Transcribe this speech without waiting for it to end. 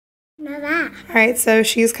Now that. Alright, so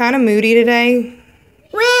she's kind of moody today.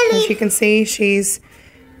 Really? As you can see, she's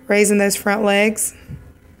raising those front legs.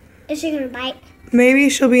 Is she gonna bite? Maybe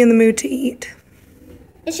she'll be in the mood to eat.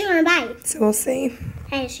 Is she gonna bite? So we'll see.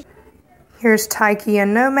 Hey, is she? Here's Tyke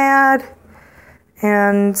and Nomad.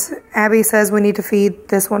 And Abby says we need to feed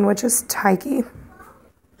this one, which is Tyke.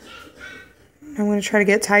 I'm going to try to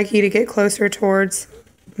get Tyke to get closer towards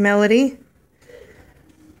Melody.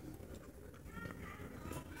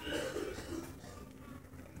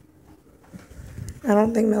 I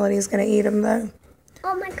don't think Melody's going to eat him, though.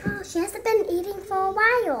 Oh my gosh, she hasn't been eating for a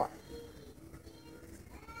while.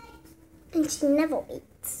 And she never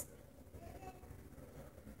eats.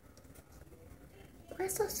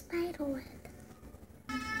 Where's the spider web?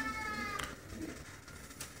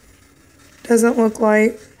 Doesn't look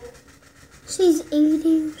like She's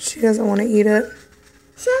eating. she doesn't want to eat it.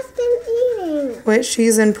 She has been eating. Wait,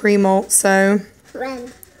 she's in premolt, so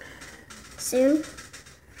When? Soon?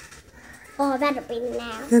 Oh, that'll be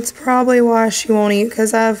now. that's probably why she won't eat,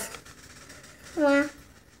 because I've Why?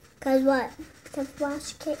 Because what? Because why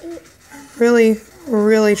she can't eat?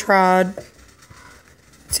 really tried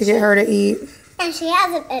to get her to eat. And she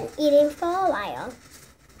hasn't been eating for a while.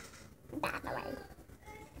 By the way.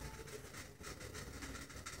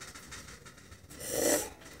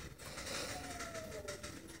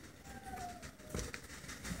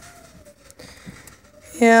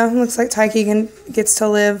 Yeah, looks like Tyke gets to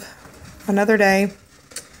live another day.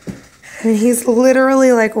 And he's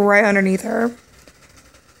literally like right underneath her.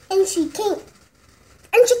 And she can't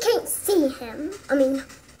see him. I mean,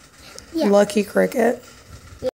 yeah. Lucky cricket.